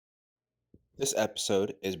This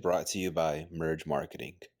episode is brought to you by Merge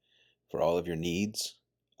Marketing for all of your needs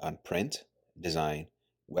on print, design,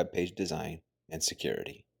 web page design, and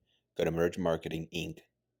security. Go to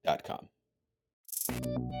mergemarketinginc.com.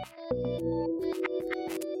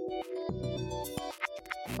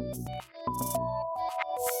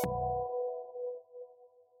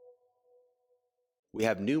 We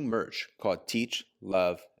have new merch called Teach,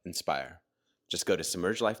 Love, Inspire. Just go to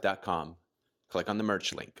submergelife.com, click on the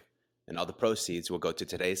merch link, and all the proceeds will go to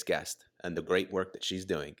today's guest and the great work that she's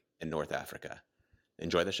doing in North Africa.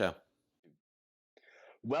 Enjoy the show.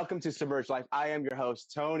 Welcome to Submerge Life. I am your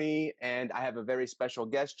host, Tony, and I have a very special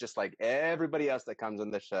guest, just like everybody else that comes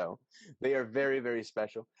on the show. They are very, very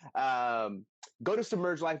special. Go to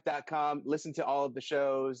submergelife.com, listen to all of the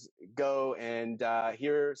shows, go and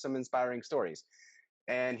hear some inspiring stories.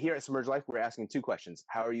 And here at Submerge Life, we're asking two questions.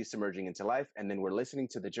 How are you submerging into life? And then we're listening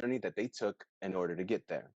to the journey that they took in order to get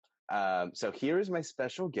there. So here is my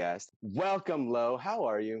special guest. Welcome, Lo. How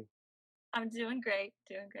are you? I'm doing great,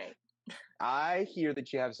 doing great. I hear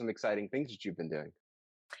that you have some exciting things that you've been doing.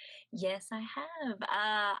 Yes, I have.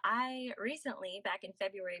 I recently, back in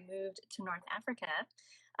February, moved to North Africa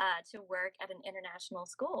to work at an international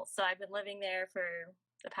school. So I've been living there for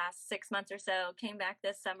the past 6 months or so. Came back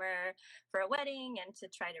this summer for a wedding and to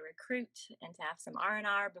try to recruit and to have some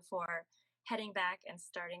R&R before heading back and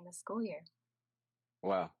starting the school year.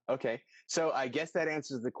 Wow. Okay. So I guess that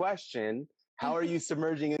answers the question. How are you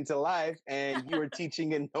submerging into life? And you were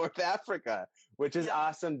teaching in North Africa, which is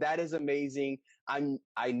awesome. That is amazing.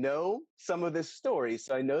 I know some of this story,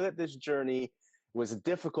 so I know that this journey was a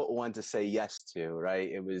difficult one to say yes to, right?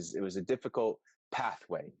 It was a difficult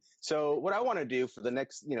pathway. So what I want to do for the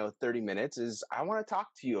next, 30 minutes is I want to talk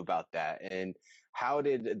to you about that and how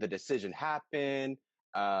did the decision happen?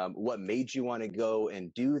 What made you want to go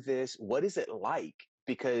and do this? What is it like?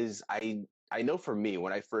 Because I know for me,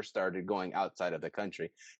 when I first started going outside of the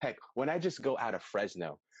country, heck, when I just go out of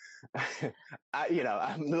Fresno, I'm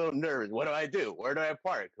a little nervous. What do I do? Where do I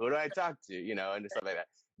park? Who do I talk to? And stuff like that.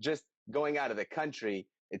 Just going out of the country,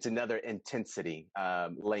 it's another intensity,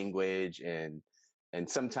 language, and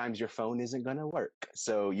sometimes your phone isn't going to work.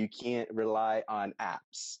 So you can't rely on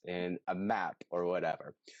apps and a map or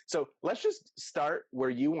whatever. So let's just start where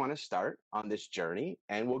you want to start on this journey,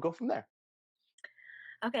 and we'll go from there.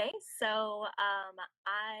 Okay, so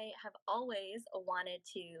I have always wanted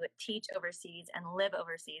to teach overseas and live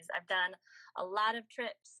overseas. I've done a lot of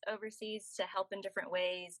trips overseas to help in different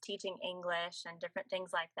ways, teaching English and different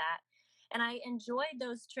things like that. And I enjoyed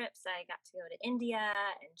those trips. I got to go to India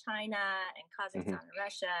and China and Kazakhstan and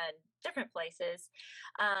Russia and different places,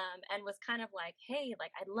 and was kind of like, hey,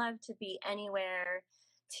 like I'd love to be anywhere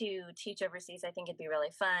to teach overseas. I think it'd be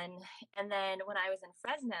really fun. And then when I was in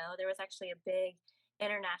Fresno, there was actually a big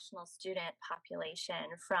international student population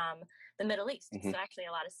from the Middle East. So actually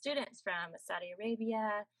a lot of students from Saudi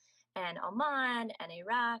Arabia and Oman and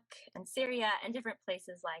Iraq and Syria and different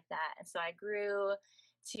places like that. And so I grew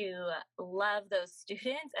to love those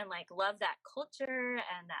students and like love that culture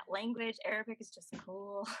and that language. Arabic is just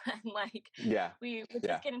cool. And like, we would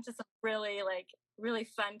just get into some really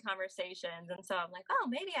fun conversations. And so I'm like, oh,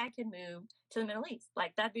 maybe I could move to the Middle East.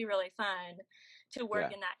 Like that'd be really fun to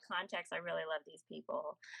work in that context. I really love these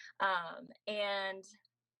people. And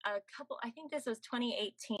I think this was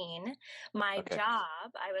 2018, my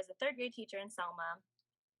job, I was a third grade teacher in Selma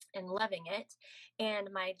and loving it.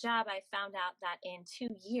 And my job, I found out that in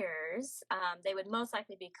 2 years, they would most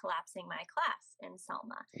likely be collapsing my class in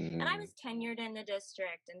Selma. And I was tenured in the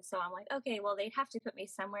district. And so I'm like, okay, well, they'd have to put me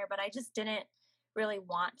somewhere, but I just didn't really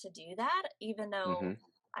want to do that, even though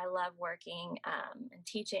I love working and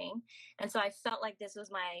teaching. And so I felt like this was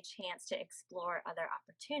my chance to explore other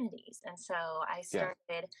opportunities. And so I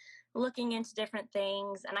started looking into different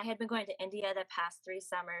things. And I had been going to India the past 3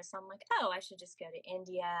 summers. So I'm like, oh, I should just go to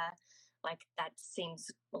India. Like that seems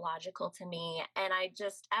logical to me. And I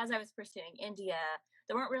just, as I was pursuing India,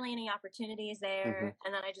 there weren't really any opportunities there.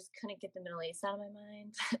 And then I just couldn't get the Middle East out of my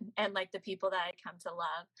mind and like the people that I'd come to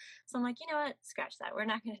love. So I'm like, you know what, scratch that. We're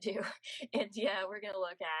not going to do India. We're going to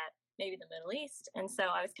look at maybe the Middle East. And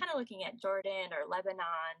so I was kind of looking at Jordan or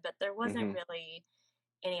Lebanon, but there wasn't really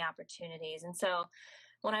any opportunities. And so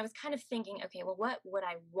when I was kind of thinking, okay, well, what would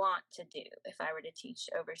I want to do if I were to teach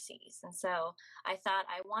overseas? And so I thought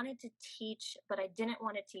I wanted to teach, but I didn't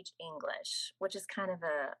want to teach English, which is kind of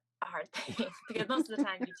a hard thing because most of the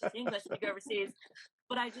time you teach English when you go overseas,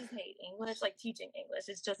 but I just hate English, like teaching English.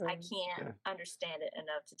 It's just, I can't understand it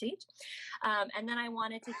enough to teach. And then I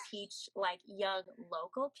wanted to teach like young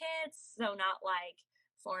local kids. So not like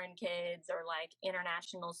foreign kids or like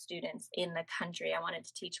international students in the country. I wanted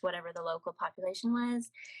to teach whatever the local population was,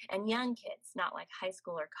 and young kids, not like high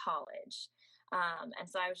school or college. And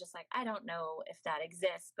so I was just like, I don't know if that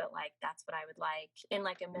exists, but like that's what I would like in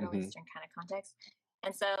like a Middle Hmm. Eastern kind of context.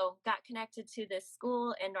 And so got connected to this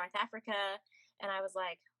school in North Africa, and I was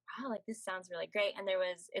like, wow, like this sounds really great. And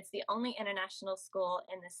it's the only international school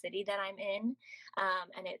in the city that I'm in.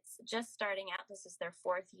 And it's just starting out. This is their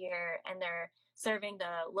 4th year, and they're serving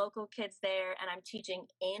the local kids there. And I'm teaching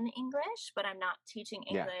in English, but I'm not teaching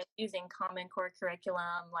Yeah. English using Common Core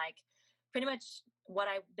curriculum. Like pretty much what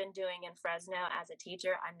I've been doing in Fresno as a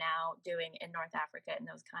teacher, I'm now doing in North Africa in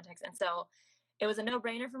those contexts. And so it was a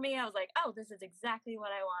no-brainer for me. I was like, oh, this is exactly what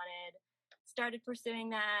I wanted. Started pursuing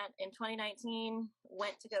that in 2019,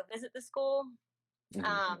 went to go visit the school.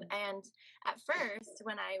 Hmm. And at first,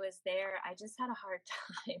 when I was there, I just had a hard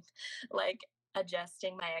time like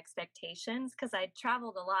adjusting my expectations because I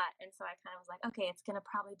traveled a lot. And so I kind of was like, okay, it's going to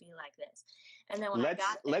probably be like this. And then when I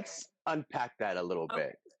got there, Let's unpack that a little okay,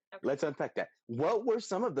 bit. okay, Let's unpack that. What were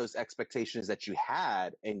some of those expectations that you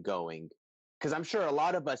had in going? Because I'm sure a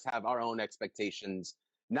lot of us have our own expectations,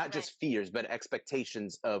 not right. just fears, but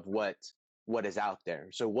expectations of what is out there.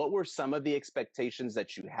 So what were some of the expectations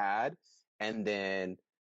that you had, and then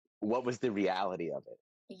what was the reality of it?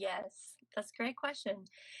 Yes, that's a great question.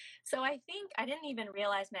 So I think I didn't even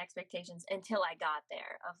realize my expectations until I got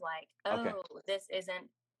there of like, Okay. oh, this isn't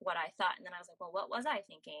what I thought. And then I was like, well, what was I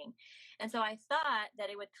thinking? And so I thought that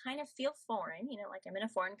it would kind of feel foreign, like I'm in a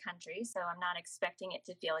foreign country, so I'm not expecting it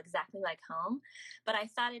to feel exactly like home, but I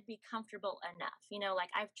thought it'd be comfortable enough. Like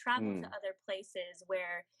I've traveled to Mm, other places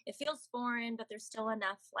where it feels foreign, but there's still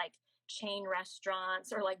enough like chain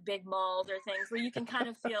restaurants or like big malls or things where you can kind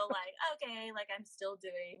of feel like, okay, like I'm still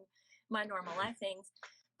doing my normal life things.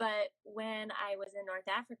 But when I was in North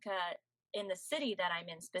Africa, in the city that I'm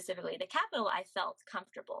in specifically, the capital, I felt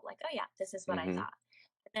comfortable. Like, oh yeah, this is what I hmm. thought.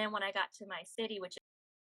 And then when I got to my city, which is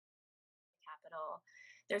the capital,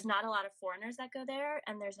 there's not a lot of foreigners that go there,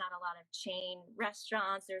 and there's not a lot of chain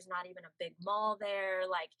restaurants. There's not even a big mall there.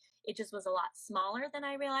 Like, it just was a lot smaller than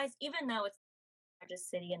I realized, even though it's the largest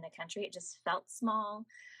city in the country. It just felt small.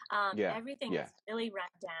 Yeah. Everything Yeah. was really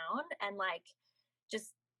run down and like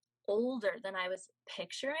just older than I was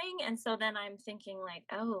picturing. And so then I'm thinking like,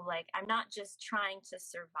 oh, like I'm not just trying to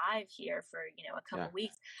survive here for, a Yeah. couple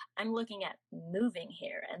weeks. I'm looking at moving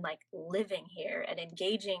here and like living here and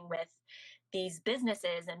engaging with these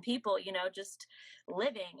businesses and people, just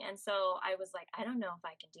living. And so I was like, I don't know if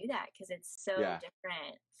I can do that because it's so Yeah.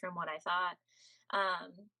 different from what I thought.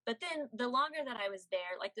 But then the longer that I was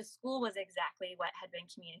there, like the school was exactly what had been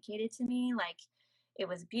communicated to me. Like it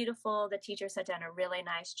was beautiful. The teachers had done a really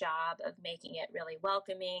nice job of making it really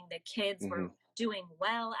welcoming. The kids Hmm. were doing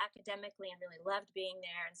well academically and really loved being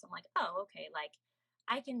there. And so I'm like, oh, okay, like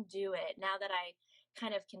I can do it now that I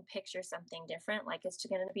kind of can picture something different. Like it's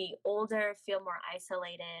going to be older, feel more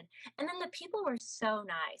isolated. And then the people were so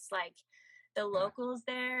nice. Like the Yeah. locals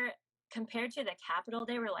there, compared to the capital,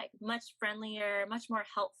 they were like much friendlier, much more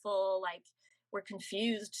helpful. Like were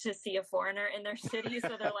confused to see a foreigner in their city,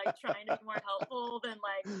 so they're like trying to be more helpful than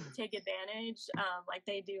like take advantage, like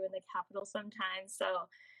they do in the capital sometimes. So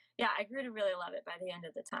yeah, I grew to really love it by the end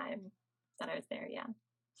of the time that I was there. Yeah.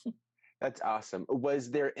 That's awesome. Was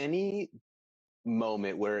there any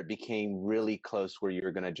moment where it became really close where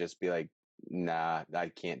you're gonna just be like, nah, I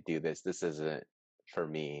can't do this. This isn't for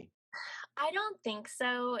me. I don't think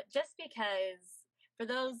so, just because for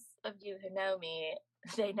those of you who know me,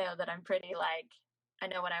 they know that I'm pretty like I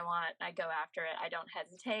know what I want, I go after it, I don't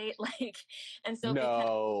hesitate. Like, and so because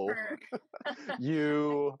No, for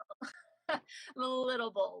you. I'm a little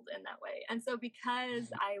bold in that way. And so because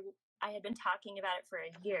I had been talking about it for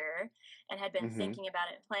a year and had been Hmm. thinking about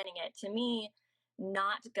it and planning it, to me,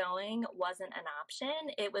 not going wasn't an option.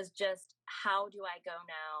 It was just how do I go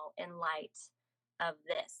now in light of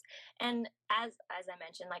this? And as I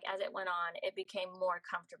mentioned, like as it went on, it became more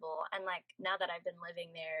comfortable. And like now that I've been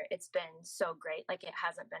living there, it's been so great. Like it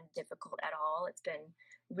hasn't been difficult at all. It's been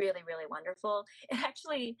really, really wonderful. It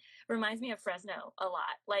actually reminds me of Fresno a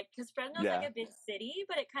lot. Like, because Fresno's like Yeah. a big city,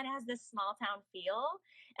 but it kind of has this small town feel.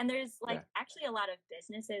 And there's like Yeah. actually a lot of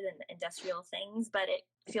businesses and industrial things, but it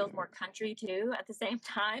feels more country too at the same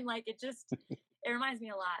time. Like, it reminds me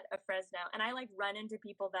a lot of Fresno. And I like run into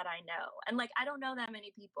people that I know. And like, I don't know that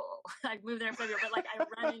many people. I've moved there in February, but like, I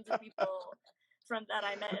run into people from that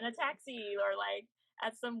I met in a taxi or like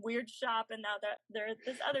at some weird shop. And now that there's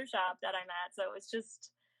this other shop that I'm at. So it's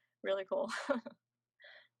just really cool.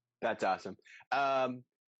 That's awesome. Um,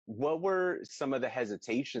 what were some of the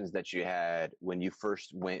hesitations that you had when you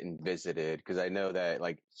first went and visited? Because I know that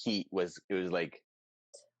like heat was, it was like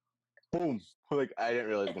boom, like I didn't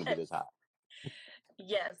realize it was gonna be this hot.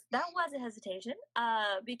 Yes, that was a hesitation.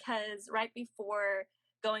 Because right before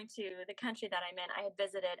going to the country that I'm in, I had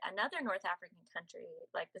visited another North African country,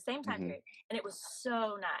 like the same time Hmm. period, and it was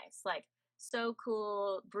so nice, like so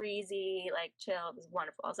cool, breezy, like chill. It was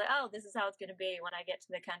wonderful. I was like, oh, this is how it's going to be when I get to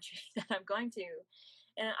the country that I'm going to.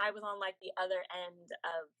 And I was on like the other end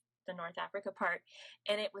of the North Africa part,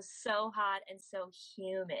 and it was so hot and so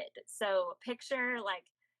humid. So picture like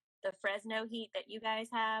the Fresno heat that you guys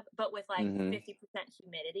have, but with like Hmm. 50%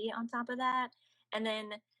 humidity on top of that. And then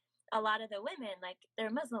a lot of the women, like they're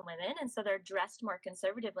Muslim women, and so they're dressed more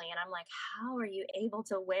conservatively. And I'm like, how are you able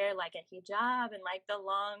to wear like a hijab and like the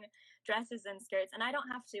long dresses and skirts? And I don't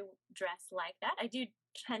have to dress like that. I do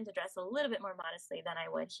tend to dress a little bit more modestly than I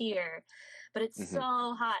would here, but it's Hmm.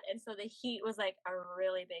 so hot. And so the heat was like a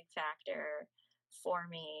really big factor for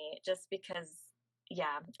me just because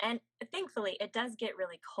yeah, and thankfully it does get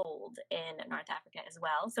really cold in North Africa as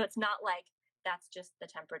well. So it's not like that's just the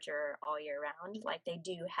temperature all year round. Like they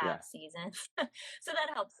do have Yeah. seasons. So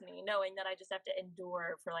that helps me knowing that I just have to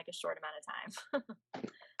endure for like a short amount of time.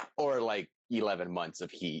 Or like 11 months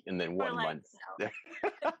of heat and then Or one like month. no.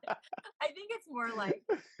 I think it's more like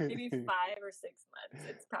maybe 5 or 6 months.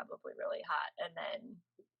 It's probably really hot and then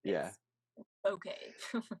Yeah. it's okay.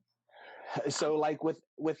 So like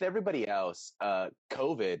with everybody else,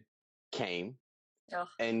 COVID came Oh,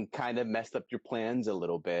 and kind of messed up your plans a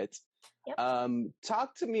little bit. yep.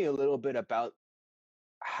 Talk to me a little bit about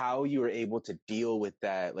how you were able to deal with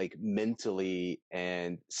that, like mentally,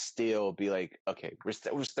 and still be like, okay,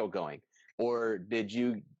 we're still going, or did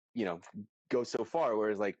you, you know, go so far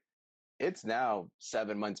where it's like, it's now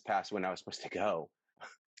 7 months past when I was supposed to go.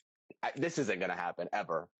 This isn't gonna happen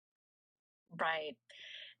ever. Right.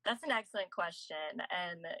 That's an excellent question.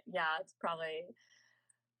 And yeah, it's probably,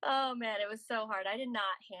 oh man, it was so hard. I did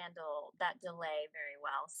not handle that delay very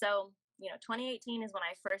well. So, 2018 is when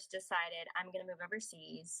I first decided I'm going to move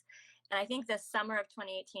overseas. And I think the summer of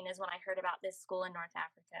 2018 is when I heard about this school in North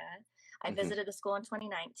Africa. I Hmm. visited the school in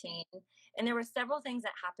 2019, and there were several things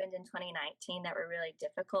that happened in 2019 that were really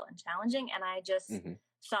difficult and challenging. And I just Hmm.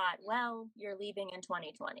 thought, well, you're leaving in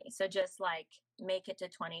 2020. So just like make it to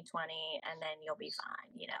 2020 and then you'll be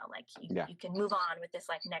fine. Like Yeah. you can move on with this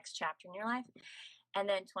like next chapter in your life. And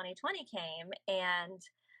then 2020 came and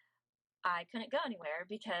I couldn't go anywhere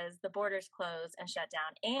because the borders closed and shut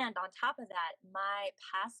down. And on top of that, my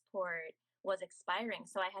passport was expiring.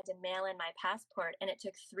 So I had to mail in my passport and it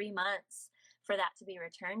took 3 months for that to be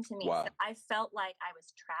returned to me. So Wow. I felt like I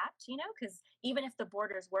was trapped, because even if the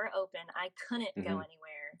borders were open, I couldn't go Hmm.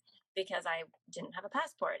 anywhere because I didn't have a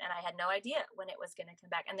passport and I had no idea when it was going to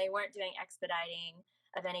come back. And they weren't doing expediting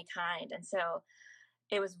of any kind. And so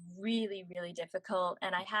it was really, really difficult.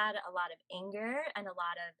 And I had a lot of anger and a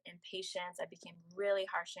lot of impatience. I became really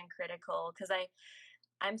harsh and critical because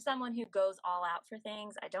I'm someone who goes all out for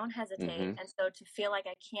things. I don't hesitate. Hmm. And so to feel like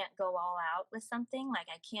I can't go all out with something, like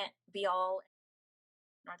I can't be all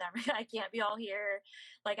North Africa, I can't be all here.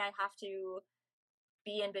 Like I have to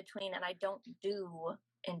be in between, and I don't do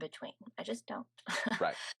in between. I just don't.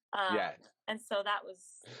 Right. Yeah. And so that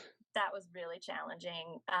was really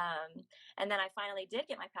challenging. And then I finally did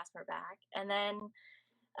get my passport back, and then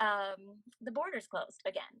the borders closed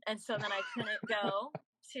again, and so then I couldn't go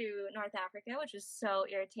to North Africa, which was so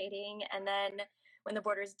irritating. And then when the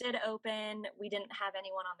borders did open, we didn't have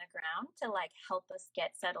anyone on the ground to like help us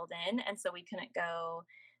get settled in, and so we couldn't go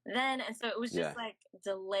then. And so it was just Yeah. like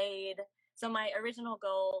delayed. So my original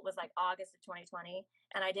goal was like August of 2020,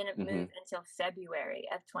 and I didn't Hmm. move until February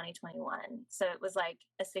of 2021. So it was like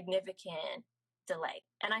a significant delay.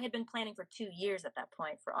 And I had been planning for 2 years at that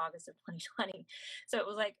point for August of 2020. So it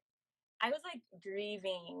was like I was like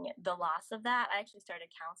grieving the loss of that. I actually started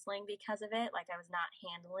counseling because of it. Like I was not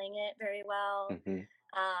handling it very well. Hmm.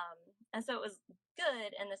 Um, and so it was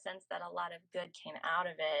good in the sense that a lot of good came out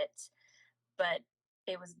of it, but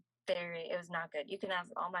it was it was not good. You can ask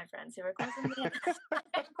all my friends who were close to me.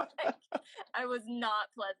 Like, I was not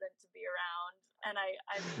pleasant to be around, and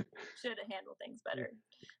I should have handled things better,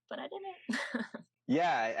 but I didn't.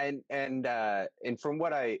 Yeah, and from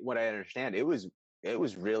what I understand, it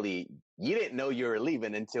was really, you didn't know you were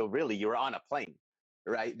leaving until really you were on a plane,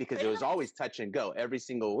 right? Because it Pretty was much. always touch and go every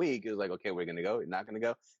single week. It was like, okay, we're gonna go, you're not gonna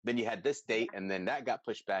go. Then you had this date, Yeah. and then that got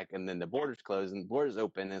pushed back, and then the Yeah. borders closed and the borders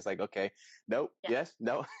open. And it's like, okay, nope, Yeah. yes,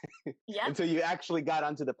 no, Yep. until you actually got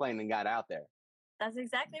onto the plane and got out there. That's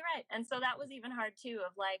exactly right. And so that was even hard too,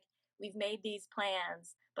 of like, we've made these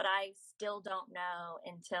plans, but I still don't know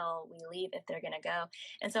until we leave if they're going to go.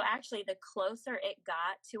 And so actually, the closer it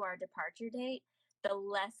got to our departure date, the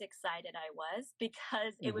less excited I was,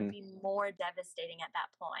 because it would Mm-hmm. be more devastating at that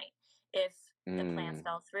point if the plans Mm.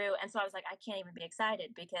 fell through. And so I was like, I can't even be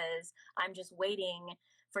excited because I'm just waiting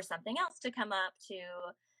for something else to come up to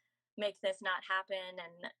make this not happen.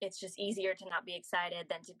 And it's just easier to not be excited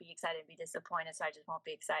than to be excited and be disappointed. So I just won't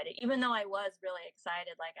be excited, even though I was really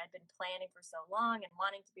excited. Like, I'd been planning for so long and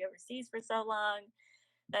wanting to be overseas for so long,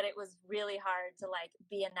 that it was really hard to like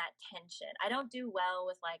be in that tension. I don't do well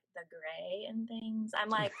with like the gray and things. I'm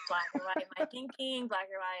like black and white in my thinking, black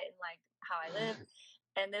and white in like how I live.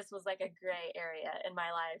 And this was like a gray area in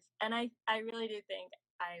my life. And I really do think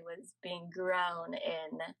I was being grown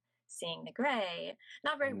in seeing the gray.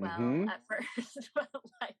 Not very well Mm-hmm. at first, but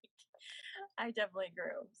like I definitely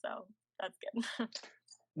grew. So that's good.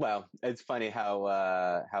 Well, it's funny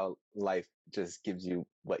how life just gives you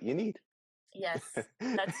what you need. Yes,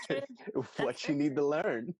 that's true. That's What you very need to true.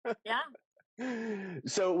 learn. Yeah.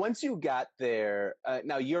 So once you got there,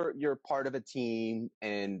 now you're part of a team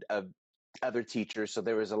and of other teachers. So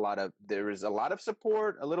there was a lot of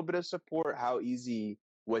support, a little bit of support. How easy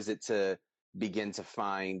was it to begin to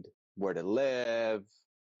find where to live,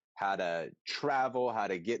 how to travel, how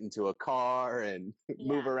to get into a car and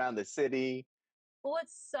move Yeah. around the city? Well,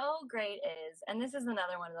 what's so great is, and this is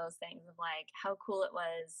another one of those things of like how cool it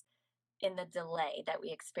was in the delay that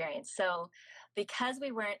we experienced. So, because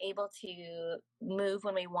we weren't able to move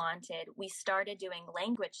when we wanted, we started doing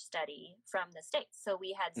language study from the States. So,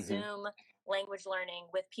 we had Hmm. Zoom language learning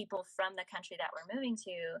with people from the country that we're moving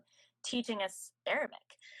to teaching us Arabic.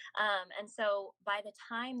 And so, by the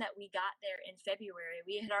time that we got there in February,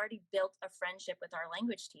 we had already built a friendship with our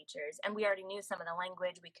language teachers, and we already knew some of the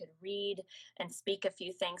language. We could read and speak a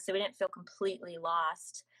few things. So, we didn't feel completely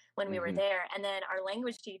lost when we were Hmm. there. And then our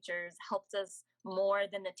language teachers helped us more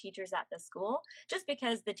than the teachers at the school, just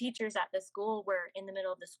because the teachers at the school were in the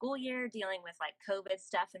middle of the school year dealing with like COVID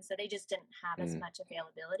stuff. And so they just didn't have as much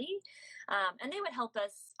availability. And they would help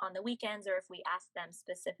us on the weekends or if we asked them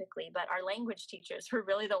specifically. But our language teachers were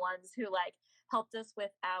really the ones who like helped us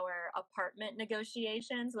with our apartment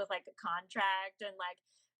negotiations with like a contract, and like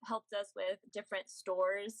helped us with different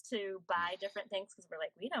stores to buy different things because we're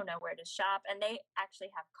like, we don't know where to shop. And they actually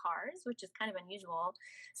have cars, which is kind of unusual.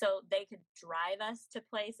 So they could drive us to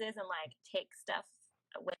places and like take stuff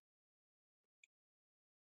with.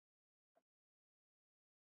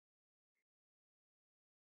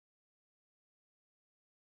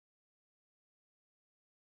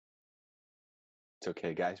 It's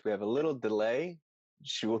okay, guys. We have a little delay.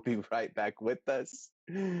 She will be right back with us.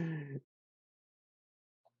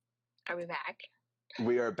 Are we back?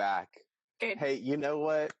 We are back. Good. Hey, you know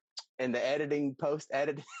what? In the editing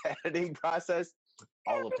process,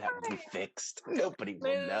 all of that will be fixed. Nobody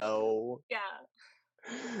will know. Yeah.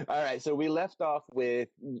 All right. So we left off with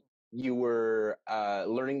you were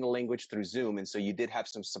learning the language through Zoom, and so you did have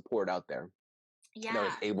some support out there that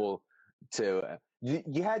was Yeah. able to.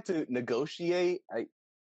 You had to negotiate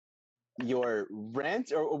your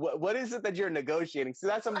rent, or what is it that you're negotiating? So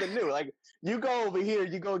that's something new. Like you go over here,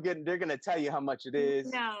 you go get. They're gonna tell you how much it is.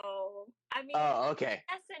 No. I mean, Oh, okay.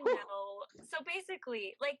 yes and no. So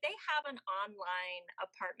basically, like they have an online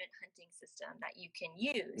apartment hunting system that you can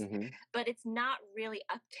use, Mm-hmm. but it's not really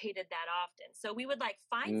updated that often. So we would like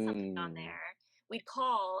find something on there. We'd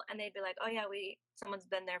call and they'd be like, "Oh yeah, someone's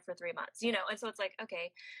been there for 3 months," you know. And so it's like,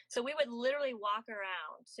 okay. So we would literally walk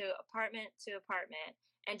around to apartment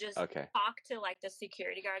and just Okay. talk to like the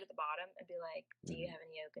security guard at the bottom and be like, "Do you have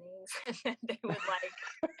any openings?" And then they would like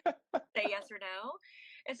say yes or no.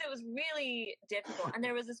 And so it was really difficult. And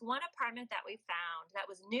there was this one apartment that we found that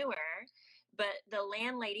was newer, but the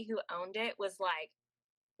landlady who owned it was like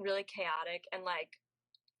really chaotic and like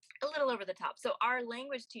a little over the top. So our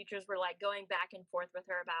language teachers were like going back and forth with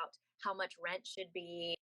her about how much rent should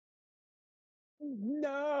be.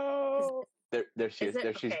 No. There she is. Is it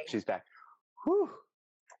There okay? she's back. Whew.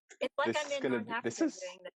 It's like This I'm is in gonna North be. Africa This is.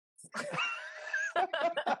 doing this.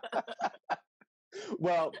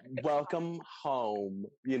 Well, welcome home.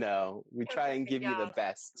 You know, we try and give you the Yeah.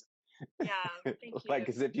 best. Yeah, thank Like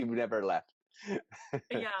you. as if you've never left.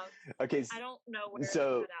 Yeah, Okay. I don't know where to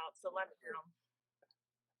So cut out, so let me know.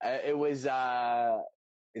 it was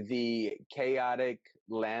the chaotic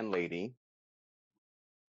landlady.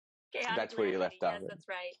 Chaotic That's where you landlady. left off. Yes, that's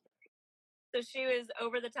right. So she was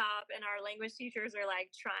over the top, and our language teachers are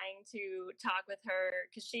like trying to talk with her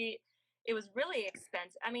because it was really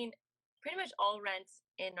expensive. I mean, pretty much all rent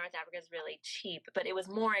in North Africa is really cheap, but it was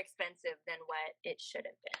more expensive than what it should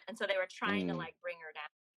have been. And so they were trying to like bring her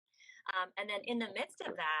down. And then in the midst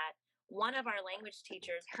of that, one of our language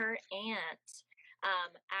teachers, her aunt,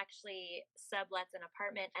 actually sublets an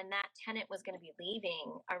apartment, and that tenant was going to be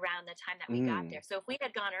leaving around the time that we got there. So if we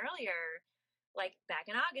had gone earlier, like back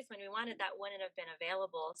in August when we wanted, that wouldn't have been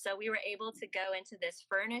available. So we were able to go into this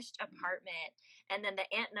furnished apartment, and then the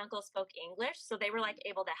aunt and uncle spoke English, so they were like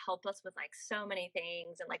able to help us with like so many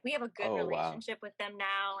things, and like we have a good relationship with them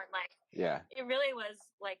now, and like it really was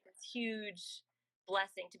like this huge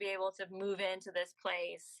blessing to be able to move into this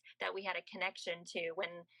place that we had a connection to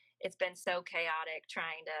when it's been so chaotic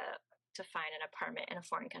trying to find an apartment in a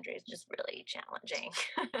foreign country is just really challenging.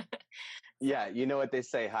 Yeah, you know what they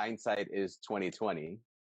say, hindsight is 2020.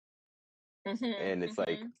 And it's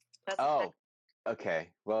like, oh,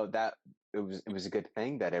 okay. Well, it was a good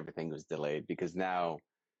thing that everything was delayed, because now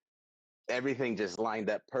everything just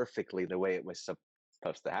lined up perfectly the way it was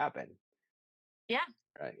supposed to happen. Yeah.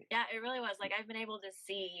 Right. Yeah, it really was. Like I've been able to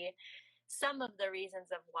see some of the reasons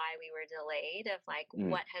of why we were delayed, of like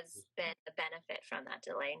what has been the benefit from that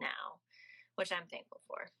delay now, which I'm thankful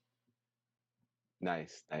for.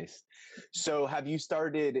 Nice. So have you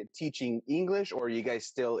started teaching English, or are you guys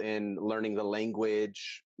still in learning the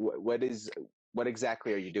language? What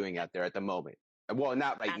exactly are you doing out there at the moment? Well,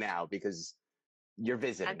 not right now because you're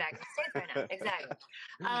visiting. I'm back in the States right now.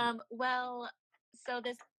 Exactly. Well, so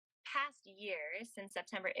this past year, since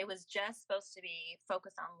September, it was just supposed to be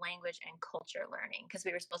focused on language and culture learning because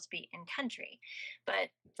we were supposed to be in country. But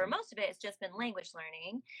for most of it, it's just been language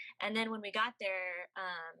learning. And then when we got there,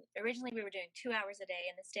 originally we were doing 2 hours a day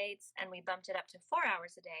in the States, and we bumped it up to 4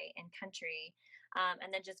 hours a day in country.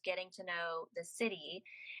 And then just getting to know the city.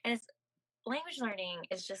 And language learning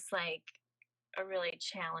is just like a really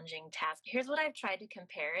challenging task. Here's what I've tried to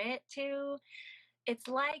compare it to. It's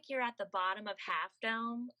like you're at the bottom of Half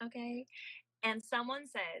Dome, okay? And someone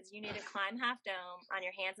says you need to climb Half Dome on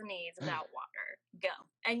your hands and knees without water. Go.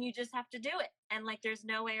 And you just have to do it. And like there's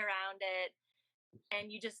no way around it.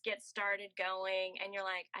 And you just get started going, and you're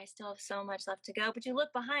like, I still have so much left to go. But you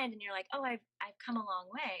look behind and you're like, oh, I've come a long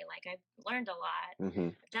way. Like I've learned a lot,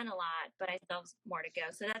 I've done a lot, but I still have more to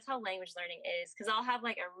go. So that's how language learning is, because I'll have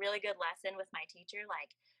like a really good lesson with my teacher,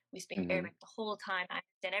 like we speak Arabic the whole time. I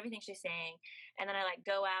understand everything she's saying. And then I like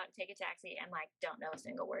go out and take a taxi and like don't know a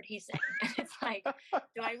single word he's saying. And it's like,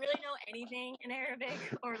 do I really know anything in Arabic?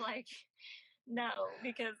 Or like, no,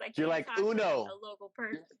 because I can't talk to like a local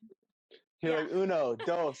person. You're like, uno,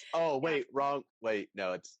 dos. Oh, wait, wrong. Wait,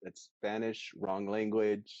 no, it's Spanish, wrong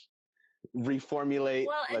language. Reformulate.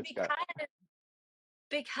 Well, and Let's go.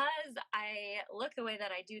 Because I look the way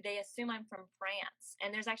that I do, they assume I'm from France.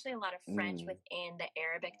 And there's actually a lot of French within the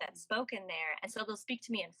Arabic that's spoken there. And so they'll speak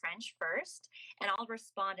to me in French first, and I'll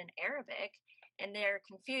respond in Arabic, and they're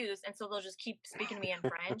confused. And so they'll just keep speaking to me in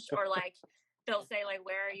French, or like they'll say like,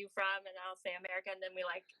 where are you from? And I'll say America. And then we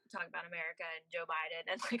like talk about America and Joe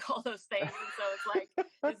Biden and like all those things. And so it's like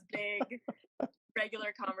this big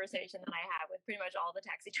regular conversation that I have with pretty much all the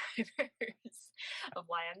taxi drivers of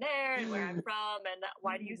why I'm there and where I'm from and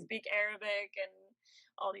why do you speak Arabic and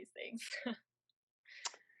all these things.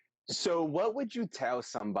 So what would you tell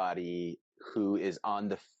somebody who is on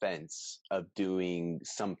the fence of doing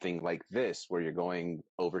something like this, where you're going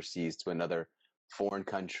overseas to another foreign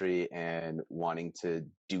country and wanting to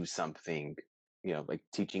do something, you know, like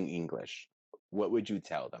teaching English? What would you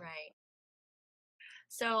tell them? Right.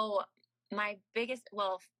 So my biggest,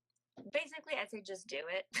 well, basically I'd say just do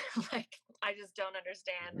it. Like I just don't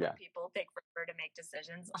understand when people take forever to make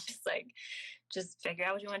decisions. I'm just like, just figure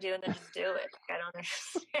out what you want to do and then just do it. Like, I don't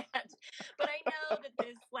understand. But I know that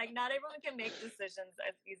this, like, not everyone can make decisions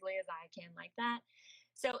as easily as I can like that.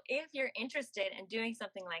 So if you're interested in doing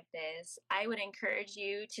something like this, I would encourage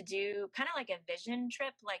you to do kind of like a vision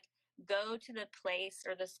trip, like go to the place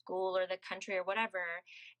or the school or the country or whatever,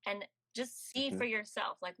 and just see for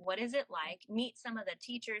yourself, like, what is it like? Meet some of the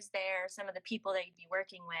teachers there, some of the people that you'd be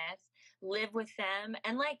working with, live with them,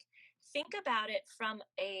 and like think about it from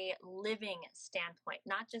a living standpoint,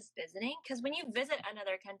 not just visiting. Because when you visit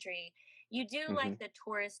another country, you do like the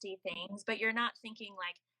touristy things, but you're not thinking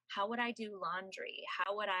like, how would I do laundry?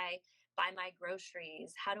 How would I buy my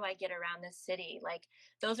groceries? How do I get around the city? Like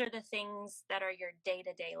those are the things that are your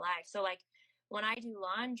day-to-day life. So like when I do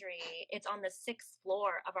laundry, it's on the 6th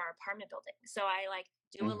floor of our apartment building. So I like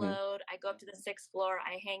do a load, I go up to the 6th floor,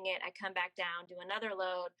 I hang it, I come back down, do another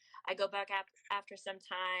load, I go back up after some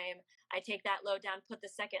time, I take that load down, put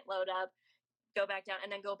the second load up, go back down,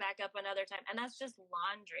 and then go back up another time. And that's just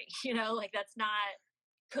laundry, you know, like that's not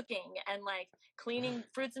cooking and like cleaning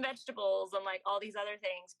fruits and vegetables and like all these other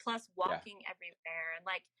things, plus walking everywhere. And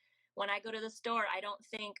like when I go to the store, I don't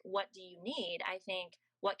think, what do you need? I think,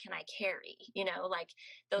 what can I carry? Like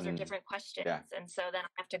those are Mm, different questions. yeah. And so then I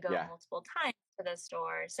have to go Yeah. multiple times to the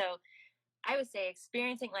store. So I would say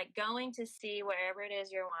experiencing, like going to see wherever it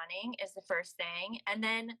is you're wanting is the first thing. And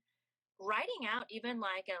then writing out even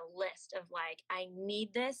like a list of like, I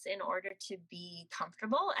need this in order to be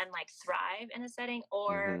comfortable and like thrive in a setting,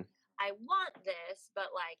 or Hmm. I want this, but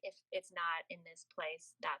like if it's not in this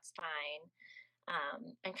place, that's fine.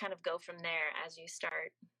 And kind of go from there as you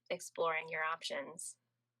start exploring your options.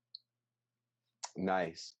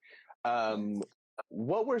 Nice. Mm.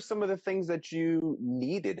 What were some of the things that you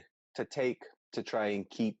needed to take to try and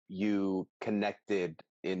keep you connected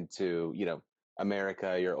into,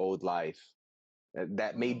 America, your old life, Mm.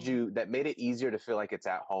 that made it easier to feel like it's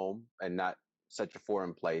at home and not such a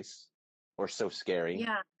foreign place or so scary?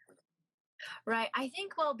 Yeah. Right. I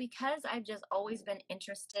think, well, because I've just always been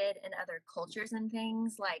interested in other cultures and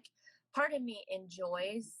things, like part of me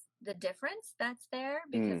enjoys the difference that's there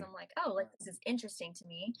because Mm, I'm like, oh, like this is interesting to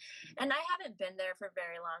me. And I haven't been there for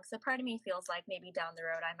very long. So part of me feels like maybe down the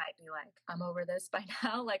road I might be like, I'm over this by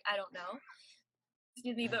now. Like, I don't know.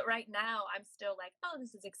 Excuse me. But right now I'm still like, oh,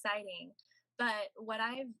 this is exciting. But what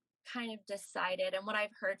I've kind of decided and what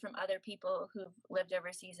I've heard from other people who've lived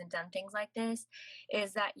overseas and done things like this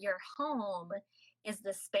is that your home is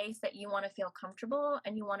the space that you want to feel comfortable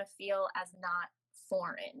and you want to feel as not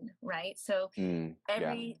foreign, right? So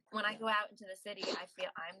yeah. when I go out into the city, I feel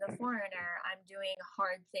I'm the foreigner. I'm doing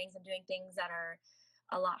hard things. I'm doing things that are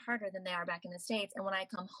a lot harder than they are back in the States. And when I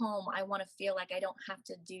come home, I want to feel like I don't have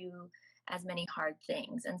to do as many hard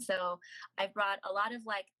things. And so I've brought a lot of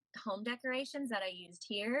like home decorations that I used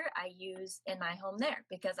here, I use in my home there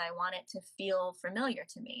because I want it to feel familiar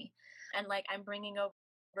to me. And like I'm bringing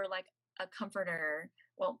over like a comforter,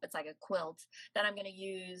 well, it's like a quilt that I'm going to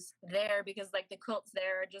use there because like the quilts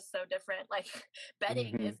there are just so different. Like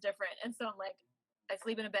bedding Hmm. is different. And so I'm like, I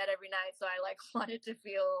sleep in a bed every night. So I like want it to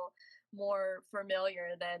feel more familiar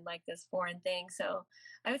than like this foreign thing. So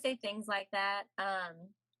I would say things like that.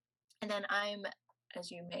 And then I'm, as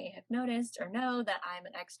you may have noticed or know, that I'm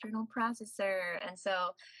an external processor. And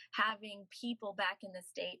so having people back in the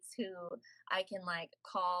States who I can like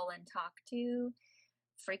call and talk to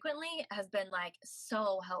frequently has been like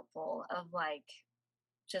so helpful of like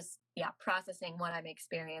just, yeah, processing what I'm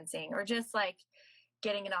experiencing or just like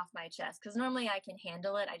getting it off my chest. Cause normally I can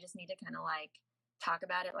handle it. I just need to kind of like talk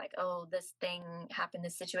about it like, oh, this thing happened,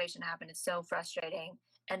 this situation happened. It's so frustrating.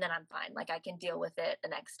 And then I'm fine. Like I can deal with it the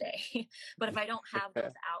next day. But if I don't have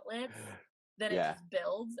those outlets, then it Yeah. just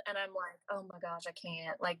builds. And I'm like, oh my gosh, I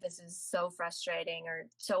can't. Like this is so frustrating or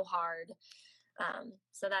so hard.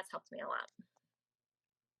 So that's helped me a lot.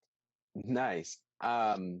 Nice.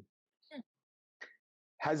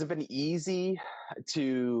 Has it been easy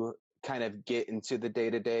to kind of get into the day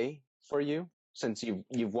to day for you since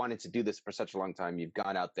you've wanted to do this for such a long time? You've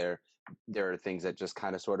gone out there. There are things that just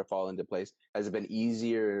kind of sort of fall into place. Has it been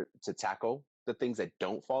easier to tackle the things that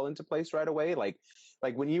don't fall into place right away? Like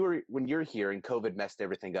when you're here and COVID messed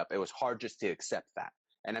everything up, it was hard just to accept that.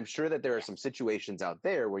 And I'm sure that there are Yeah. some situations out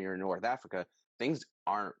there where you're in North Africa, things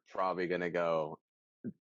aren't probably going to go,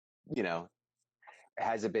 you know,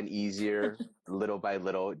 has it been easier little by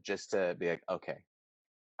little just to be like, okay,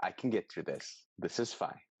 I can get through this. This is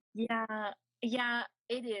fine. Yeah, yeah,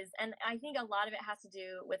 it is. And I think a lot of it has to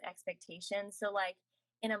do with expectations. So, like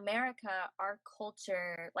in America, our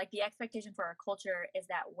culture, like the expectation for our culture is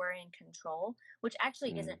that we're in control, which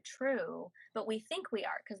actually Mm, isn't true, but we think we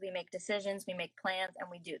are because we make decisions, we make plans, and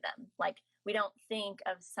we do them. Like we don't think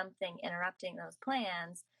of something interrupting those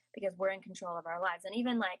plans because we're in control of our lives. And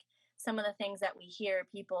even like some of the things that we hear,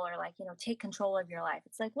 people are like, take control of your life.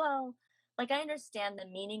 It's like, well, like I understand the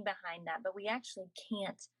meaning behind that, but we actually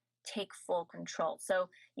can't take full control. So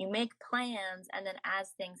you make plans, and then as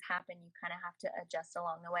things happen, you kind of have to adjust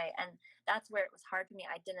along the way. And that's where it was hard for me.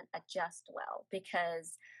 I didn't adjust well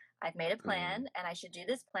because I've made a mm, plan and I should do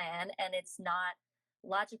this plan, and it's not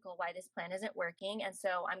logical why this plan isn't working. And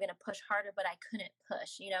so I'm going to push harder, but I couldn't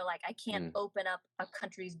push, like I can't mm. open up a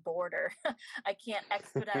country's border. I can't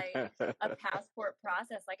expedite a passport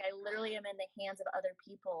process. Like I literally am in the hands of other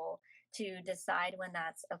people to decide when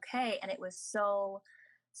that's okay. And it was so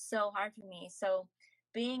hard for me. So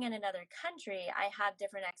being in another country, I have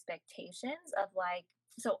different expectations of like,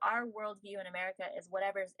 so our worldview in America is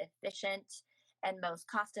whatever's efficient and most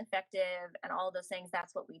cost effective and all those things,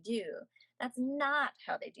 that's what we do. That's not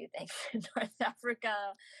how they do things in North Africa.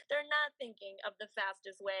 They're not thinking of the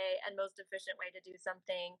fastest way and most efficient way to do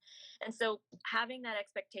something. And so having that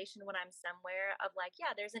expectation when I'm somewhere of like,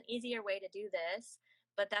 yeah, there's an easier way to do this,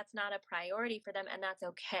 but that's not a priority for them, and that's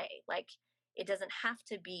okay. Like it doesn't have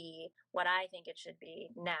to be what I think it should be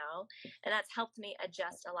now. And that's helped me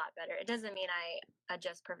adjust a lot better. It doesn't mean I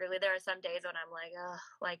adjust perfectly. There are some days when I'm like, oh,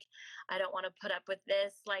 like, I don't want to put up with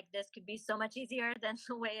this. Like, this could be so much easier than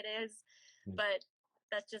the way it is. But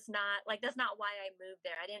that's just not, like, that's not why I moved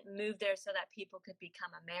there. I didn't move there so that people could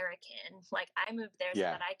become American. Like, I moved there so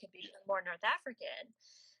Yeah. that I could become more North African.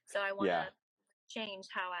 So I want to change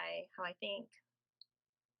how I think.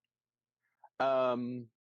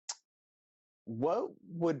 What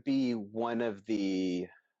would be one of the,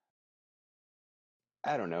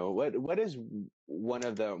 I don't know, what is one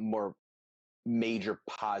of the more major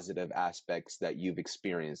positive aspects that you've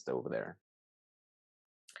experienced over there?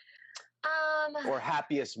 Or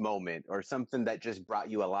happiest moment, or something that just brought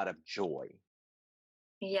you a lot of joy?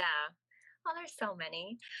 Yeah. Oh, there's so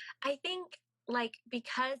many. I think, like,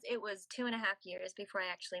 because it was 2.5 years before I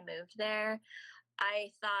actually moved there,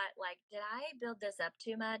 I thought, like, did I build this up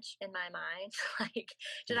too much in my mind? Like,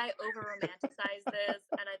 did I over romanticize this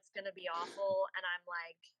and it's going to be awful? And I'm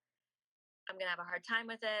like, I'm going to have a hard time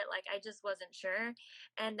with it. Like, I just wasn't sure.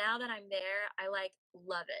 And now that I'm there, I like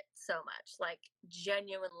love it so much. Like,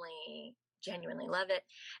 genuinely love it.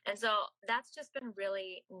 And so that's just been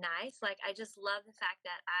really nice. Like, I just love the fact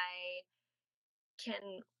that I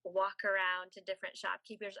can walk around to different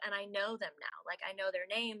shopkeepers and I know them now. Like, I know their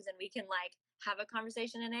names and we can like have a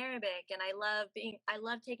conversation in Arabic. And I love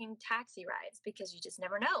taking taxi rides because you just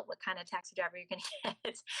never know what kind of taxi driver you're going to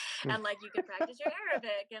get. And like, you can practice your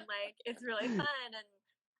Arabic and like, it's really fun. And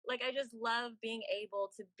like, I just love being able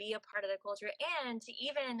to be a part of the culture and to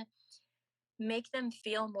even make them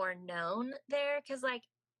feel more known there. Cause like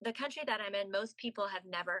the country that I'm in, most people have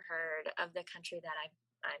never heard of the country that I'm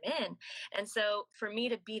in. And so for me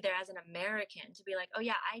to be there as an American, to be like, oh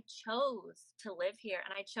yeah, I chose to live here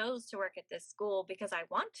and I chose to work at this school because I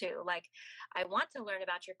want to. Like, I want to learn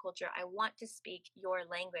about your culture. I want to speak your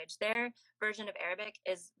language. Their version of Arabic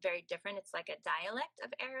is very different. It's like a dialect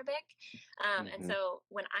of Arabic. And so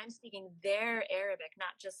when I'm speaking their Arabic,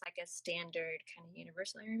 not just like a standard kind of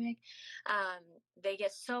universal Arabic, they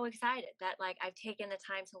get so excited that like I've taken the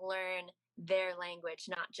time to learn their language,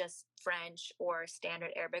 not just French or standard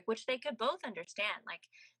Arabic, which they could both understand. Like,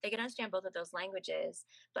 they can understand both of those languages,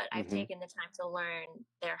 but I've taken the time to learn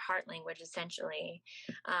their heart language essentially.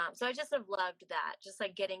 So I just have loved that, just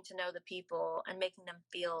like getting to know the people and making them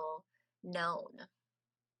feel known.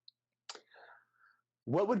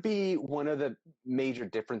 What would be one of the major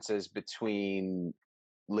differences between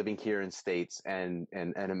living here in States and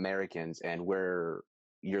Americans, and where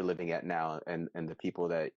you're living at now, and the people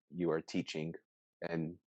that you are teaching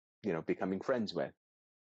and, you know, becoming friends with?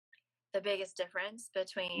 The biggest difference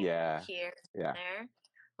between here and there?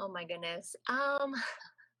 Oh my goodness. I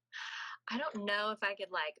don't know if I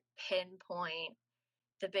could like pinpoint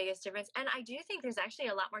the biggest difference. And I do think there's actually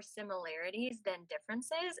a lot more similarities than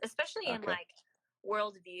differences, especially in like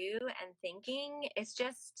worldview and thinking.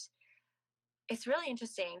 It's really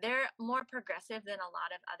interesting. They're more progressive than a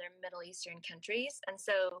lot of other Middle Eastern countries. And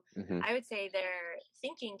so I would say their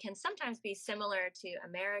thinking can sometimes be similar to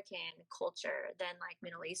American culture than like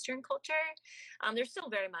Middle Eastern culture. They're still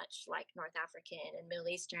very much like North African and Middle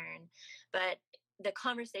Eastern, but the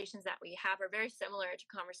conversations that we have are very similar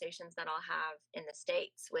to conversations that I'll have in the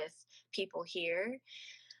States with people here.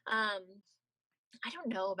 I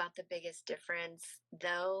don't know about the biggest difference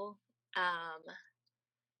though.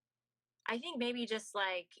 I think maybe just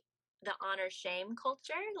like the honor shame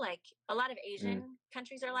culture. Like, a lot of Asian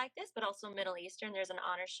countries are like this, but also Middle Eastern, there's an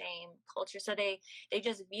honor shame culture. So they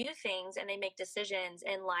just view things and they make decisions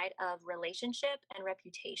in light of relationship and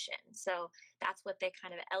reputation. So that's what they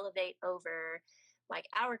kind of elevate over. Like,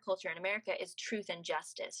 our culture in America is truth and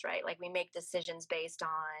justice, right? Like, we make decisions based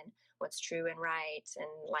on what's true and right,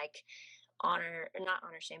 and like honor, not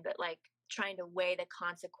honor shame, but like trying to weigh the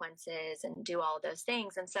consequences and do all of those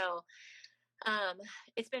things. And so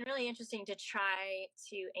it's been really interesting to try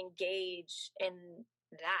to engage in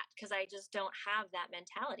that, because I just don't have that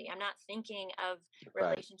mentality. I'm not thinking of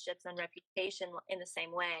relationships and reputation in the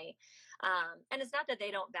same way. And it's not that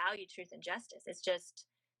they don't value truth and justice. It's just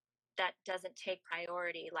that doesn't take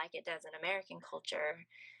priority like it does in American culture.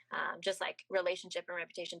 Just like relationship and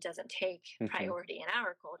reputation doesn't take priority in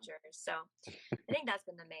our culture. So I think that's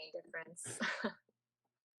been the main difference.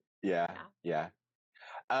 Yeah.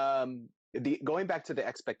 Going back to the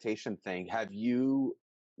expectation thing, have you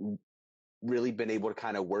really been able to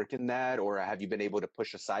kind of work in that, or have you been able to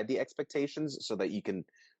push aside the expectations so that you can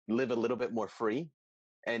live a little bit more free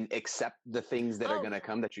and accept the things that are going to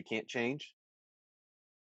come that you can't change?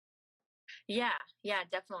 Yeah,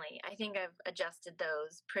 definitely. I think I've adjusted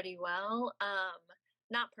those pretty well.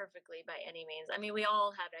 not perfectly by any means. I mean, we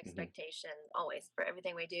all have Hmm. expectations always for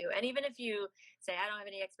everything we do. And even if you say, I don't have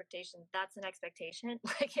any expectations, that's an expectation,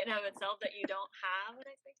 like in of itself, that you don't have an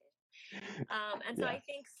expectation. And so Yeah. I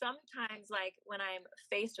think sometimes, like when I'm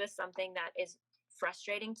faced with something that is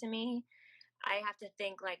frustrating to me, I have to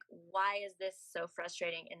think like, why is this so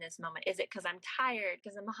frustrating in this moment? Is it because I'm tired,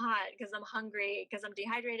 because I'm hot, because I'm hungry, because I'm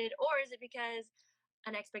dehydrated, or is it because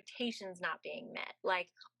an expectation's not being met? Like,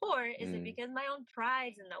 or is it Mm. because my own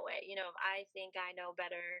pride's in the way? If I think I know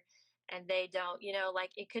better and they don't,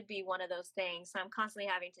 like it could be one of those things. So I'm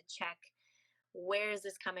constantly having to check, where is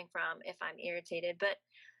this coming from if I'm irritated? But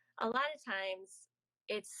a lot of times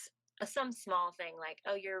it's some small thing like,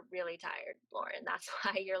 oh, you're really tired, Lauren. That's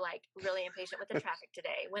why you're like really impatient with the traffic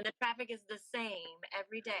today. When the traffic is the same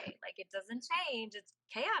every day, like it doesn't change, it's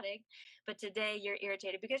chaotic, but today you're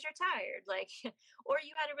irritated because you're tired, like, or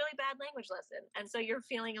you had a really bad language lesson. And so you're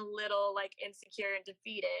feeling a little like insecure and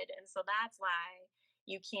defeated. And so that's why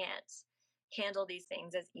you can't handle these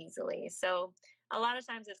things as easily. So a lot of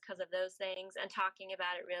times it's because of those things, and talking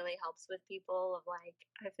about it really helps with people of like,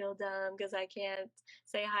 I feel dumb because I can't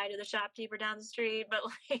say hi to the shopkeeper down the street, but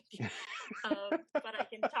like, but I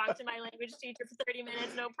can talk to my language teacher for 30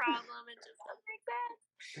 minutes, no problem. It just doesn't make sense.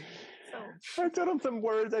 So I told him some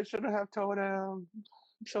words I shouldn't have told him.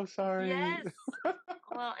 I'm so sorry. yes,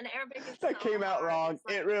 well, and Arabic is That so came out hard. wrong.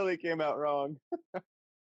 It's It like, really came out wrong.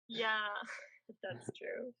 yeah, that's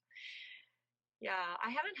true. Yeah, I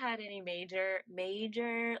haven't had any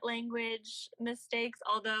major language mistakes,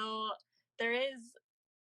 although there is.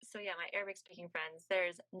 So yeah, my Arabic speaking friends,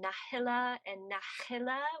 there's Nahila and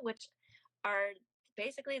Nahila, which are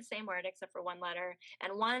basically the same word except for one letter,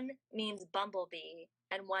 and one means bumblebee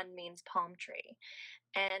and one means palm tree.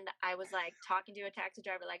 And I was like talking to a taxi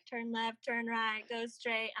driver, like, turn left, turn right, go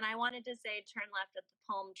straight, and I wanted to say turn left at the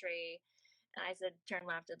palm tree, and I said turn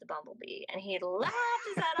left at the bumblebee, and he laughed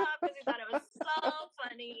his head off because he thought it was so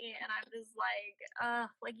funny. And I was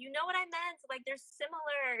like, you know what I meant, like they're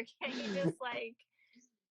similar. Can you just like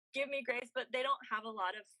give me grace? But they don't have a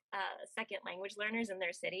lot of second language learners in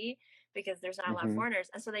their city because there's not a lot of Hmm.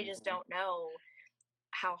 foreigners, and so they just don't know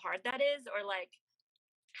how hard that is, or like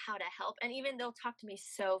how to help. And even they'll talk to me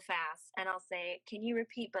so fast, and I'll say, can you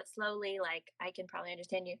repeat but slowly, like I can probably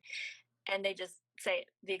understand you, and they just say it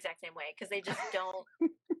the exact same way because they just don't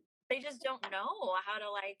know how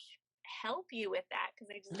to like help you with that because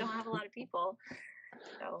they just don't have a lot of people.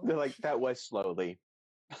 So They're like, that was slowly.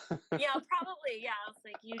 yeah, probably, yeah, I was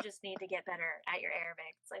like, you just need to get better at your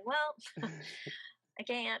Arabic. It's like, well, I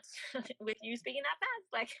can't with you speaking that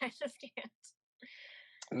fast, like I just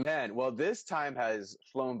can't. Man, well, this time has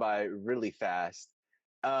flown by really fast.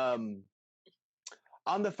 Yep. Um,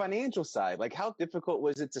 on the financial side, like how difficult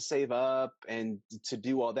was it to save up and to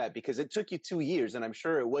do all that? Because it took you 2 years, and I'm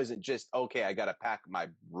sure it wasn't just, okay, I got to pack my